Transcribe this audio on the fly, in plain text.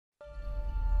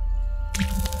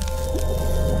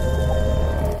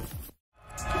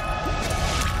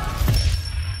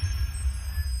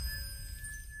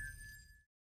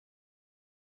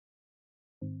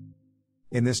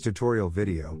In this tutorial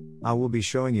video, I will be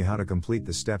showing you how to complete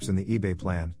the steps in the eBay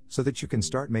plan, so that you can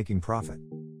start making profit.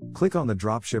 Click on the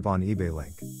Dropship on eBay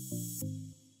link.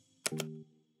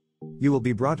 You will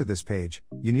be brought to this page.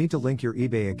 You need to link your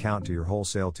eBay account to your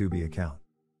Wholesale2b account.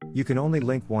 You can only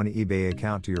link one eBay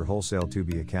account to your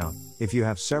Wholesale2b account. If you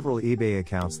have several eBay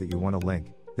accounts that you want to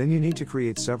link, then you need to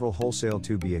create several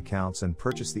Wholesale2b accounts and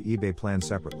purchase the eBay plan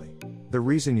separately. The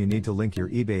reason you need to link your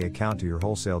eBay account to your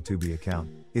Wholesale2b account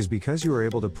is because you are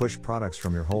able to push products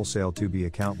from your Wholesale2b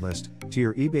account list to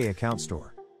your eBay account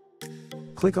store.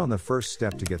 Click on the first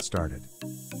step to get started.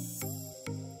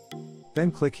 Then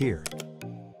click here.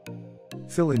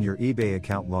 Fill in your eBay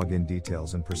account login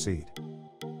details and proceed.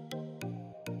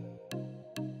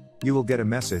 You will get a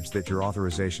message that your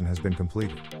authorization has been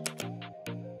completed.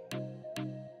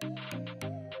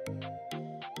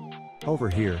 Over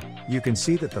here, you can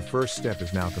see that the first step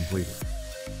is now completed.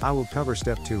 I will cover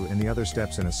step 2 and the other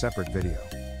steps in a separate video.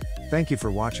 Thank you for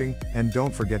watching, and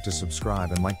don't forget to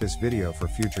subscribe and like this video for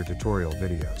future tutorial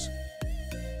videos.